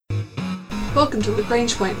Welcome to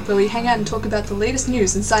Lagrange Point, where we hang out and talk about the latest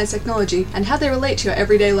news in science technology and how they relate to your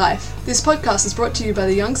everyday life. This podcast is brought to you by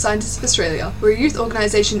the Young Scientists of Australia. We're a youth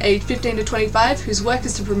organisation aged 15 to 25 whose work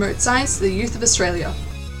is to promote science to the youth of Australia.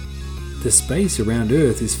 The space around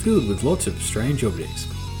Earth is filled with lots of strange objects.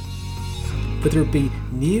 Whether it be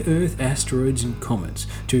near-Earth asteroids and comets,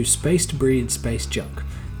 to space debris and space junk,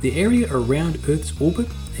 the area around Earth's orbit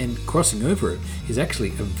and crossing over it is actually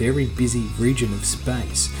a very busy region of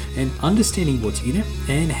space, and understanding what's in it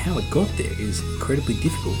and how it got there is incredibly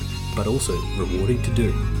difficult, but also rewarding to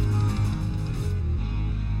do.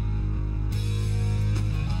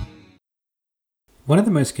 One of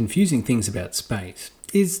the most confusing things about space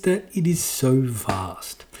is that it is so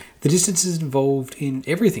vast. The distances involved in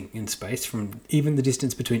everything in space, from even the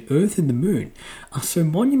distance between Earth and the Moon, are so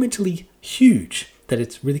monumentally huge that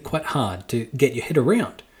it's really quite hard to get your head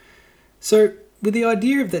around. So, with the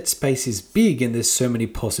idea of that space is big and there's so many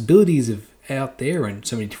possibilities out there and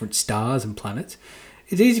so many different stars and planets,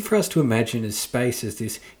 it's easy for us to imagine as space as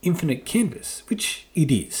this infinite canvas, which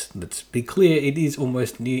it is. Let's be clear, it is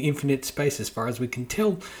almost near infinite space as far as we can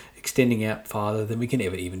tell, extending out farther than we can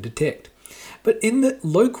ever even detect. But in the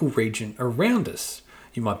local region around us,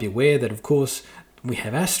 you might be aware that, of course, we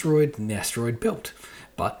have asteroids and the asteroid belt.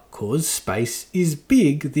 But because space is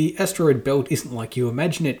big, the asteroid belt isn't like you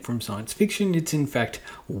imagine it from science fiction. It's in fact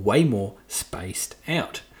way more spaced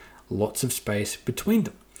out. Lots of space between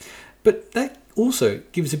them. But that also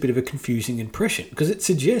gives a bit of a confusing impression because it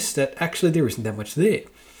suggests that actually there isn't that much there.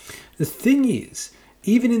 The thing is,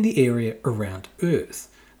 even in the area around Earth,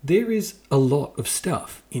 there is a lot of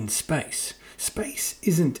stuff in space. Space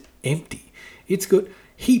isn't empty. It's got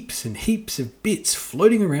heaps and heaps of bits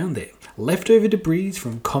floating around there. Leftover debris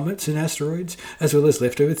from comets and asteroids, as well as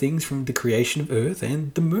leftover things from the creation of Earth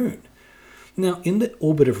and the Moon. Now, in the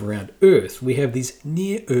orbit of around Earth, we have these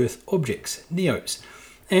near-Earth objects, NEOs,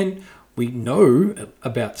 and we know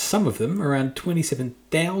about some of them, around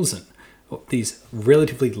 27,000. These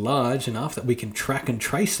relatively large enough that we can track and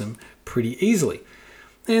trace them pretty easily.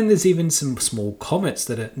 And there's even some small comets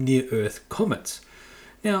that are near-Earth comets.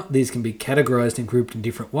 Now, these can be categorized and grouped in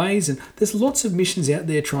different ways, and there's lots of missions out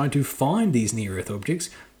there trying to find these near-Earth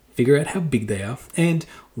objects, figure out how big they are, and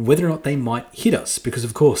whether or not they might hit us, because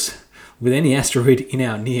of course, with any asteroid in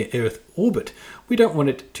our near-Earth orbit, we don't want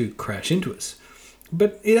it to crash into us.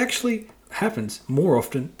 But it actually happens more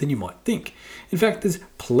often than you might think. In fact, there's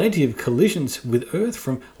plenty of collisions with Earth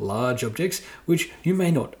from large objects which you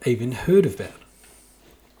may not even heard about.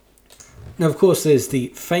 Now, of course, there's the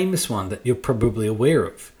famous one that you're probably aware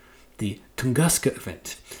of, the Tunguska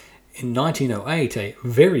event. In 1908, a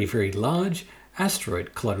very, very large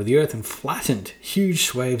asteroid collided with the Earth and flattened huge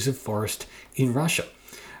swathes of forest in Russia.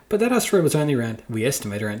 But that asteroid was only around, we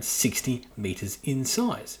estimate, around 60 meters in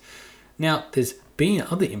size. Now, there's been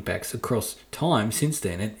other impacts across time since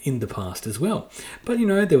then and in the past as well. But,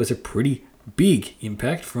 there was a pretty big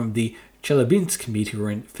impact from the Chelyabinsk meteor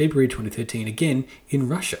in February 2013, again in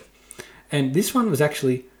Russia. And this one was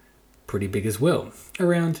actually pretty big as well,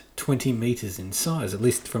 around 20 meters in size, at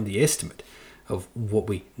least from the estimate of what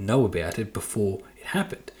we know about it before it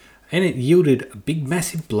happened. And it yielded a big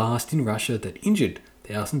massive blast in Russia that injured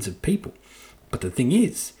thousands of people. But the thing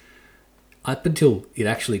is, up until it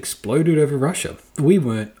actually exploded over Russia, we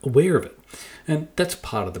weren't aware of it. And that's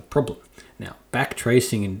part of the problem. Now,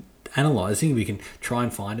 backtracing and analysing, we can try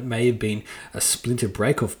and find it may have been a splinter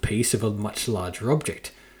break-off piece of a much larger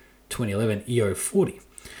object. 2011 EO40.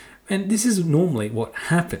 And this is normally what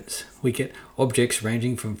happens. We get objects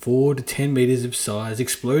ranging from 4 to 10 meters of size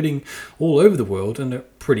exploding all over the world on a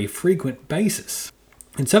pretty frequent basis.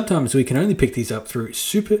 And sometimes we can only pick these up through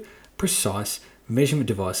super precise measurement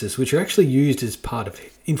devices, which are actually used as part of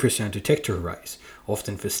infrasound detector arrays,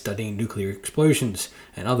 often for studying nuclear explosions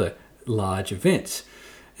and other large events.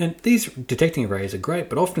 And these detecting arrays are great,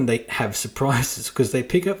 but often they have surprises because they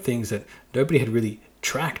pick up things that nobody had really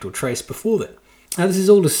tracked or traced before that. Now, this is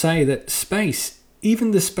all to say that space,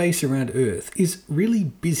 even the space around Earth, is really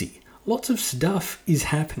busy. Lots of stuff is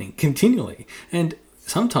happening continually, and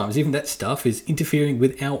sometimes even that stuff is interfering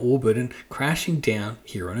with our orbit and crashing down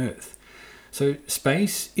here on Earth. So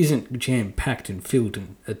space isn't jam-packed and filled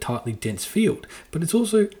in a tightly dense field, but it's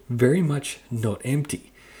also very much not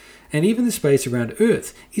empty. And even the space around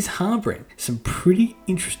Earth is harbouring some pretty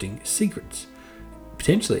interesting secrets,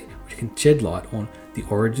 potentially which can shed light on the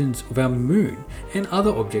origins of our moon and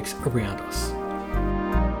other objects around us.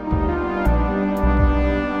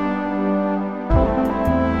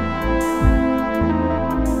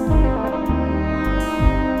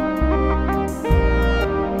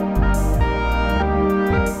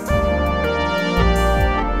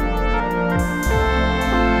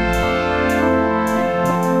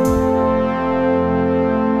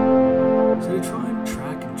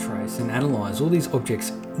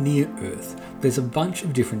 objects near Earth, there's a bunch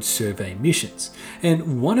of different survey missions,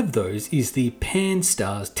 and one of those is the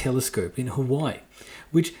Pan-STARRS telescope in Hawaii,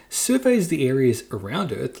 which surveys the areas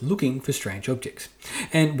around Earth looking for strange objects.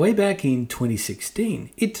 And way back in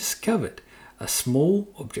 2016, it discovered a small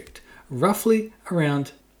object, roughly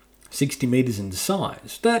around 60 meters in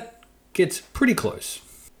size, that gets pretty close,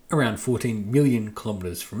 around 14 million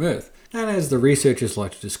kilometers from Earth. And as the researchers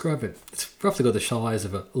like to describe it, it's roughly got the size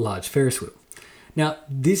of a large Ferris wheel. Now,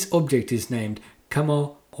 this object is named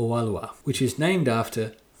Kamao'olua, which is named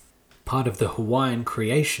after part of the Hawaiian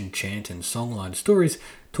creation chant and songline stories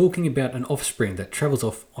talking about an offspring that travels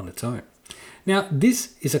off on its own. Now,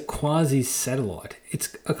 this is a quasi-satellite.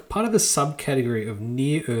 It's a part of a subcategory of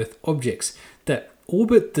near-Earth objects that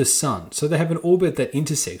orbit the Sun. So they have an orbit that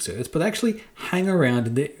intersects Earth, but actually hang around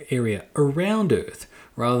in the area around Earth,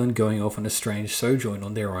 rather than going off on a strange sojourn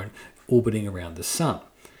on their own, orbiting around the Sun.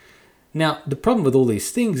 Now, the problem with all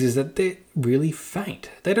these things is that they're really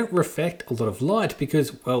faint. They don't reflect a lot of light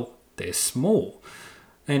because, well, they're small.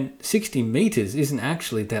 And 60 meters isn't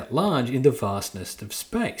actually that large in the vastness of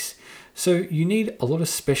space. So you need a lot of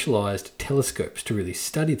specialized telescopes to really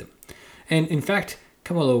study them. And in fact,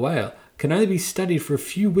 Kamao'olua can only be studied for a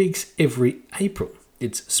few weeks every April.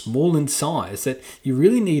 It's small in size that you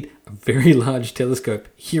really need a very large telescope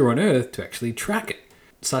here on Earth to actually track it,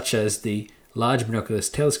 such as the Large Binoculars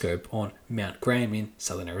Telescope on Mount Graham in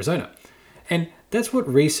southern Arizona. And that's what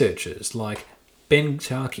researchers like Ben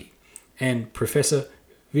Sharkey and Professor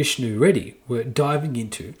Vishnu Reddy were diving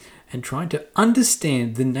into and trying to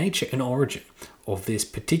understand the nature and origin of this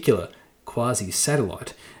particular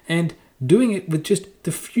quasi-satellite, and doing it with just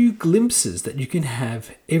the few glimpses that you can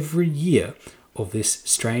have every year of this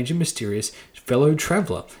strange and mysterious fellow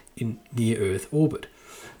traveller in near-Earth orbit.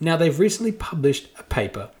 Now, they've recently published a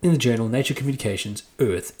paper in the journal Nature Communications,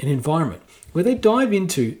 Earth and Environment, where they dive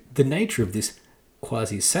into the nature of this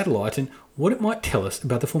quasi-satellite and what it might tell us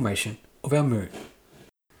about the formation of our moon.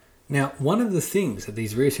 Now, one of the things that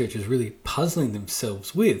these researchers really puzzling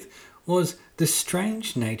themselves with was the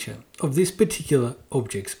strange nature of this particular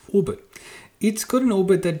object's orbit. It's got an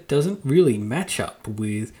orbit that doesn't really match up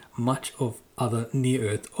with much of other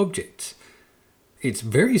near-Earth objects. It's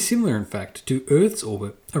very similar, in fact, to Earth's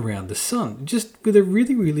orbit around the Sun, just with a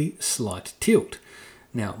really, really slight tilt.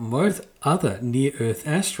 Now, most other near-Earth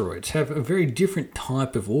asteroids have a very different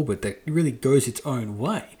type of orbit that really goes its own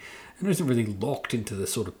way and isn't really locked into the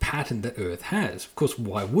sort of pattern that Earth has. Of course,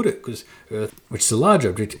 why would it? Because Earth, which is a large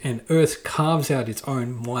object, and Earth carves out its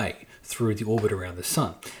own way through the orbit around the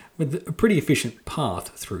Sun, with a pretty efficient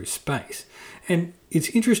path through space. And it's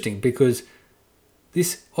interesting because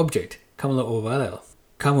this object,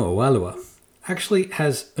 Kamao'olua, actually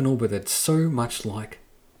has an orbit that's so much like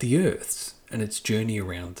the Earth's and its journey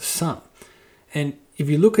around the Sun. And if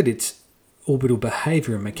you look at its orbital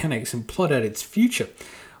behaviour and mechanics and plot out its future,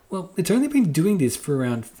 well, it's only been doing this for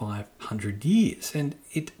around 500 years, and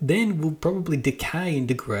it then will probably decay and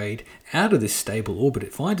degrade out of this stable orbit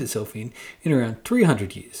it finds itself in around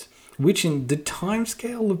 300 years, which in the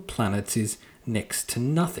timescale of planets is next to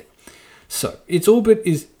nothing. So, its orbit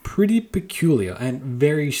is pretty peculiar and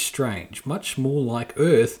very strange, much more like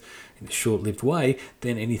Earth in a short-lived way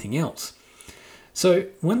than anything else. So,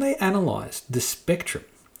 when they analysed the spectrum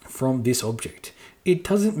from this object, it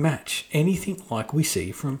doesn't match anything like we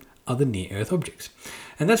see from other near-Earth objects.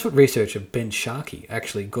 And that's what researcher Ben Sharkey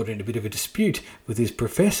actually got in a bit of a dispute with his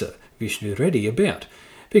professor, Vishnu Reddy, about,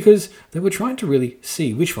 because they were trying to really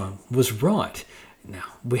see which one was right. Now,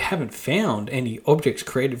 we haven't found any objects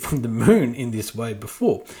created from the moon in this way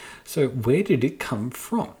before, so where did it come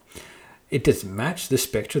from? It doesn't match the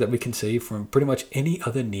spectra that we can see from pretty much any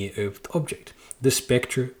other near-Earth object. The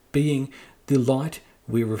spectra being the light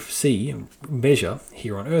we see and measure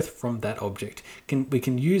here on Earth from that object. We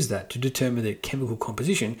can use that to determine the chemical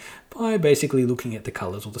composition by basically looking at the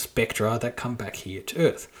colours or the spectra that come back here to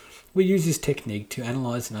Earth. We use this technique to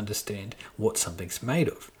analyse and understand what something's made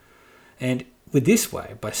of. And with this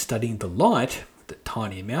way, by studying the light, the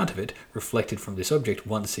tiny amount of it reflected from this object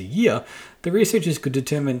once a year, the researchers could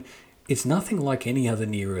determine it's nothing like any other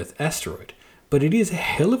near-Earth asteroid, but it is a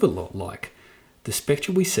hell of a lot like the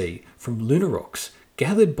spectra we see from lunar rocks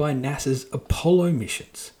gathered by NASA's Apollo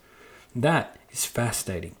missions. That is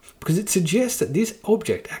fascinating because it suggests that this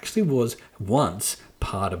object actually was once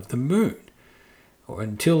part of the moon, or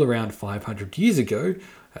until around 500 years ago,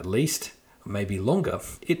 at least, or maybe longer,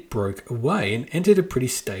 it broke away and entered a pretty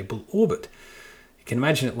stable orbit. You can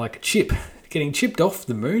imagine it like a chip, getting chipped off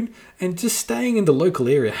the moon and just staying in the local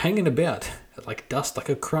area, hanging about like dust, like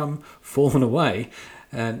a crumb fallen away,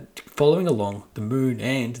 and following along the moon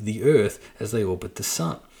and the Earth as they orbit the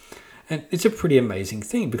sun. And it's a pretty amazing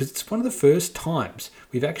thing because it's one of the first times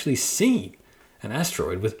we've actually seen an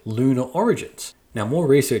asteroid with lunar origins. Now, more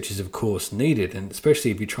research is of course needed, and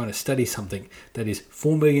especially if you're trying to study something that is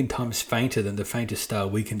 4 million times fainter than the faintest star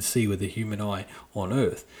we can see with the human eye on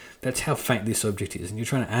Earth. That's how faint this object is, and you're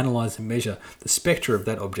trying to analyze and measure the spectra of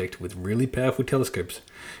that object with really powerful telescopes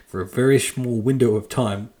for a very small window of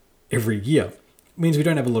time every year. It means we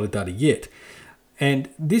don't have a lot of data yet. And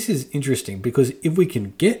this is interesting because if we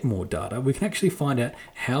can get more data, we can actually find out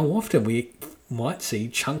how often we might see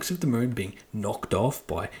chunks of the moon being knocked off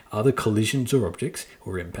by other collisions or objects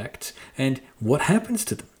or impacts, and what happens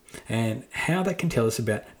to them, and how that can tell us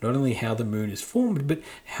about not only how the moon is formed, but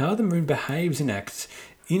how the moon behaves and acts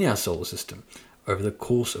in our solar system over the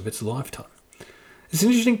course of its lifetime. It's an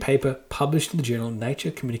interesting paper published in the journal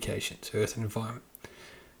Nature Communications, Earth and Environment,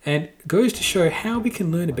 and goes to show how we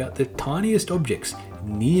can learn about the tiniest objects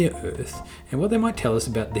near Earth and what they might tell us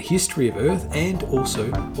about the history of Earth and also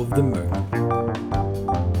of the moon.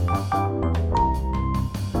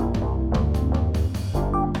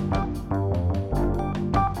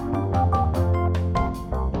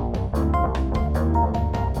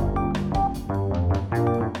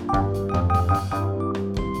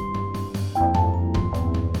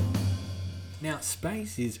 Now,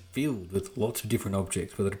 space is filled with lots of different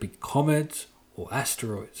objects, whether it be comets or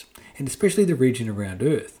asteroids, and especially the region around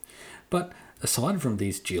Earth. But aside from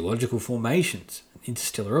these geological formations and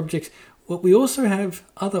interstellar objects, we also have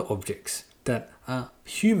other objects that are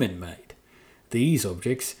human-made. These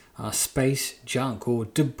objects are space junk or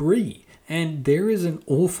debris, and there is an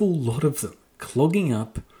awful lot of them clogging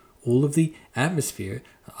up all of the atmosphere,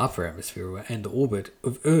 upper atmosphere, and the orbit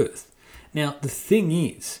of Earth. Now, the thing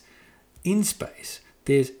is, in space,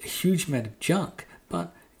 there's a huge amount of junk,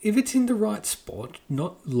 but if it's in the right spot,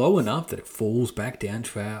 not low enough that it falls back down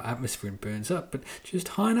to our atmosphere and burns up, but just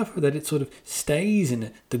high enough that it sort of stays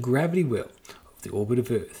in the gravity well of the orbit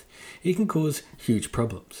of Earth, it can cause huge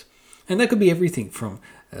problems. And that could be everything from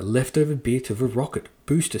a leftover bit of a rocket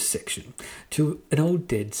booster section to an old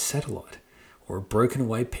dead satellite, or a broken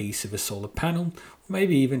away piece of a solar panel, or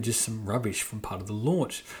maybe even just some rubbish from part of the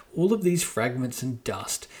launch. All of these fragments and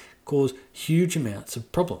dust cause huge amounts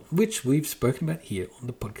of problems, which we've spoken about here on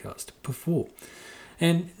the podcast before.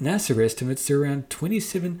 And NASA estimates there are around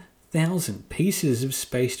 27,000 pieces of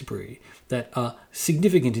space debris that are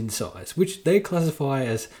significant in size, which they classify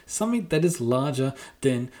as something that is larger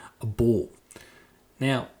than a ball.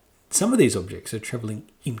 Now, some of these objects are traveling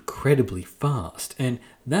incredibly fast, and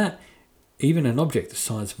that, even an object the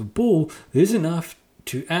size of a ball, is enough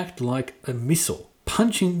to act like a missile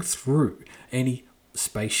punching through any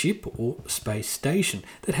spaceship or space station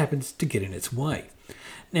that happens to get in its way.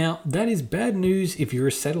 Now, that is bad news if you're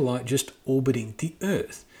a satellite just orbiting the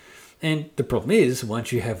Earth. And the problem is,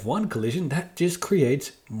 once you have one collision, that just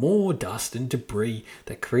creates more dust and debris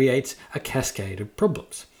that creates a cascade of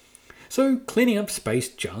problems. So cleaning up space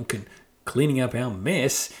junk and cleaning up our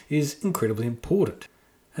mess is incredibly important.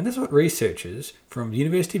 And that's what researchers from the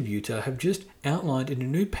University of Utah have just outlined in a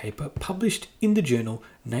new paper published in the journal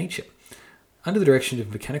Nature, under the direction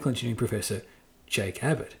of mechanical engineering professor Jake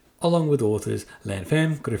Abbott, along with authors Lan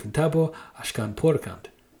Pham, Griffin Tabor, Ashkan Porkand.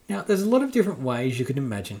 Now, there's a lot of different ways you can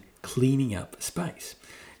imagine cleaning up space.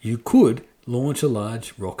 You could launch a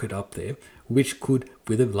large rocket up there, which could,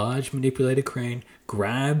 with a large manipulator crane,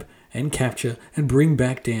 grab and capture and bring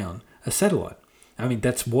back down a satellite. I mean,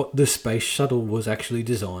 that's what the space shuttle was actually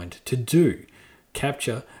designed to do.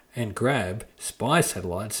 Capture and grab spy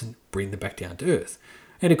satellites and bring them back down to Earth.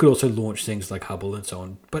 And it could also launch things like Hubble and so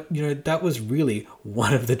on. But, that was really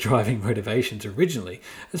one of the driving motivations originally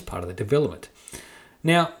as part of the development.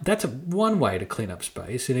 Now, that's one way to clean up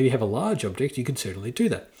space. And if you have a large object, you can certainly do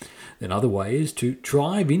that. Another way is to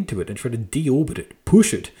drive into it and try to deorbit it,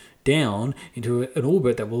 push it down into an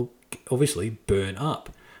orbit that will obviously burn up.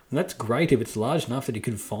 And that's great if it's large enough that you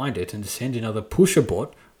can find it and send another pusher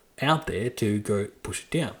bot out there to go push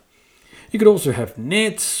it down. You could also have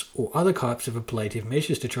nets or other types of ablative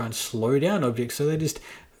measures to try and slow down objects so they just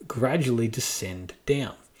gradually descend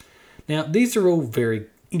down. Now, these are all very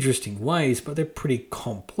interesting ways, but they're pretty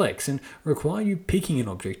complex and require you picking an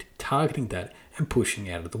object, targeting that, and pushing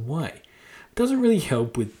out of the way. It doesn't really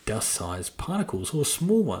help with dust-sized particles or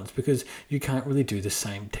small ones because you can't really do the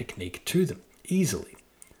same technique to them easily.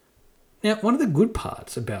 Now, one of the good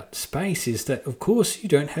parts about space is that, of course, you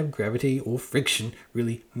don't have gravity or friction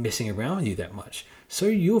really messing around with you that much. So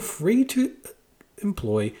you're free to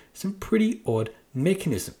employ some pretty odd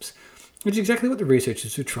mechanisms, which is exactly what the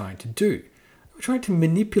researchers were trying to do. They were trying to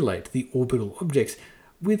manipulate the orbital objects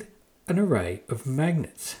with an array of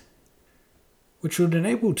magnets, which would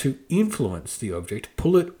enable to influence the object,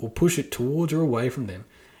 pull it or push it towards or away from them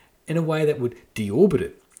in a way that would deorbit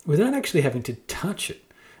it without actually having to touch it.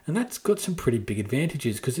 And that's got some pretty big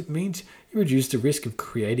advantages because it means you reduce the risk of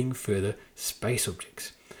creating further space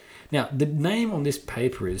objects. Now, the name on this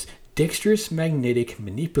paper is Dexterous Magnetic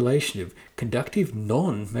Manipulation of Conductive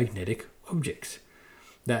Non-Magnetic Objects.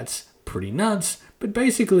 That's pretty nuts, but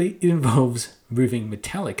basically it involves moving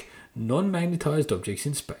metallic, non-magnetized objects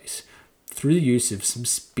in space through the use of some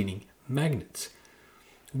spinning magnets.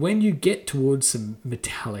 When you get towards some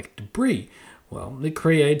metallic debris, well, it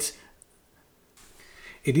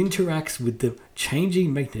interacts with the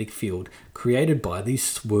changing magnetic field created by these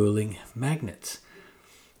swirling magnets.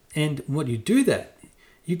 And when you do that,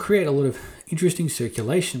 you create a lot of interesting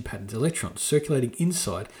circulation patterns, electrons circulating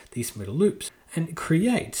inside these metal loops, and it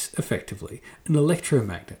creates, effectively, an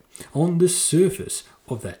electromagnet on the surface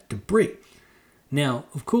of that debris. Now,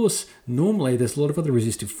 of course, normally there's a lot of other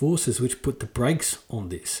resistive forces which put the brakes on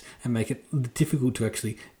this and make it difficult to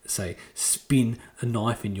actually, say, spin a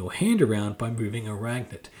knife in your hand around by moving a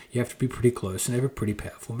magnet. You have to be pretty close and have a pretty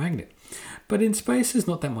powerful magnet. But in space, there's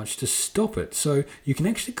not that much to stop it, so you can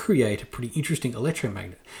actually create a pretty interesting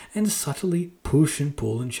electromagnet and subtly push and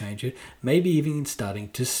pull and change it, maybe even starting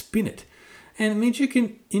to spin it. And it means you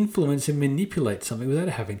can influence and manipulate something without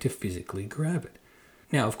having to physically grab it.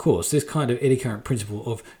 Now, of course, this kind of eddy current principle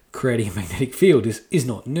of creating a magnetic field is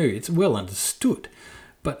not new. It's well understood.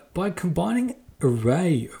 But by combining an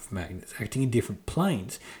array of magnets acting in different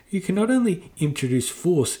planes, you can not only introduce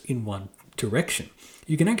force in one direction,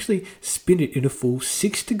 you can actually spin it in a full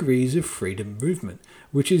 6 degrees of freedom movement,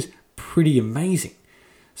 which is pretty amazing.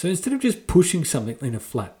 So instead of just pushing something in a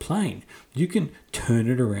flat plane, you can turn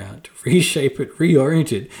it around, reshape it,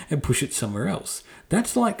 reorient it, and push it somewhere else.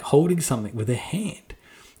 That's like holding something with a hand.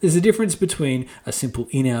 There's a difference between a simple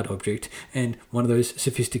in-out object and one of those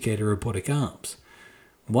sophisticated robotic arms.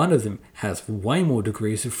 One of them has way more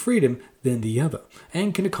degrees of freedom than the other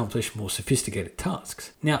and can accomplish more sophisticated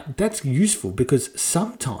tasks. Now, that's useful because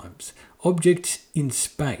sometimes objects in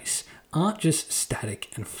space aren't just static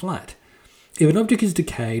and flat. If an object is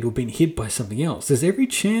decayed or been hit by something else, there's every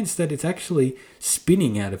chance that it's actually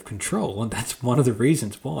spinning out of control, and that's one of the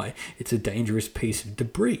reasons why it's a dangerous piece of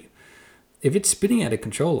debris. If it's spinning out of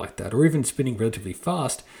control like that, or even spinning relatively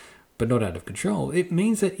fast, but not out of control, it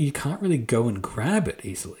means that you can't really go and grab it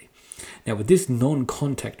easily. Now, with this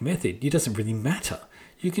non-contact method, it doesn't really matter.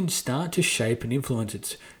 You can start to shape and influence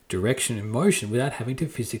its direction and motion without having to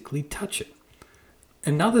physically touch it.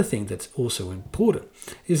 Another thing that's also important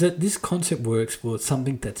is that this concept works for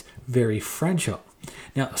something that's very fragile.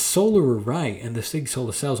 Now, a solar array and the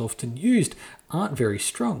solar cells often used aren't very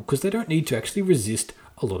strong because they don't need to actually resist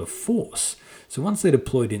a lot of force. So once they're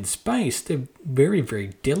deployed in space, they're very,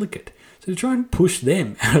 very delicate. So to try and push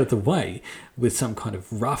them out of the way with some kind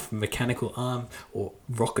of rough mechanical arm or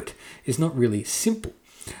rocket is not really simple.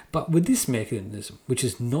 But with this mechanism, which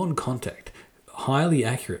is non-contact, highly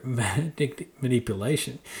accurate magnetic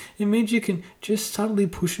manipulation, it means you can just subtly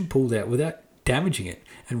push and pull that without damaging it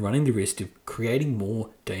and running the risk of creating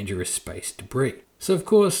more dangerous space debris. So of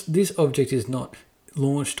course, this object is not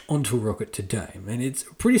launched onto a rocket today, and it's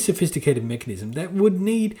a pretty sophisticated mechanism that would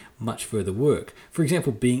need much further work. For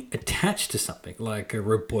example, being attached to something like a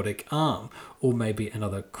robotic arm or maybe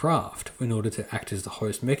another craft in order to act as the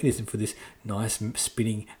host mechanism for this nice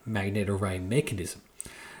spinning magnet array mechanism.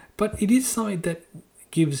 But it is something that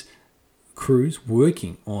gives crews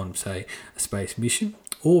working on, say, a space mission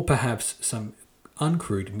or perhaps some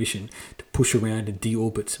uncrewed mission to push around and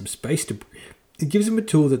deorbit some space debris. It gives them a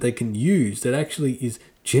tool that they can use that actually is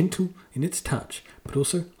gentle in its touch, but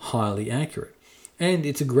also highly accurate. And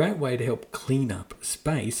it's a great way to help clean up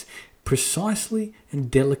space precisely and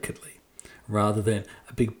delicately, rather than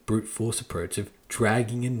a big brute force approach of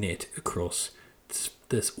dragging a net across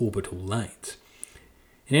this orbital lanes.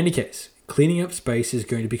 In any case, cleaning up space is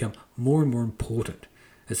going to become more and more important,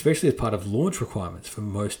 especially as part of launch requirements for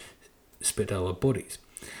most stellar bodies.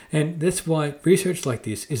 And that's why research like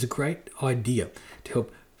this is a great idea to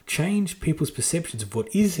help change people's perceptions of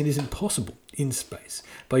what is and isn't possible in space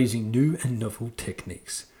by using new and novel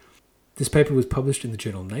techniques. This paper was published in the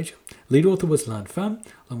journal Nature. Lead author was Lan Pham,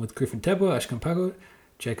 along with Griffin Tabor, Ashkan Pagot,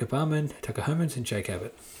 Jacob Arman, Tucker Homans, and Jake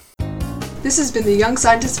Abbott. This has been the Young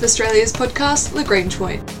Scientists of Australia's podcast, Lagrange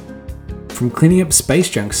Point. From cleaning up space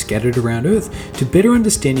junk scattered around Earth to better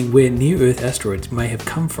understanding where near-Earth asteroids may have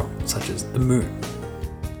come from, such as the Moon.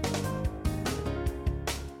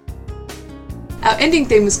 Our ending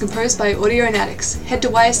theme was composed by Audionautics. Head to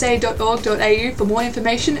ysa.org.au for more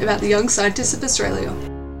information about the Young Scientists of Australia.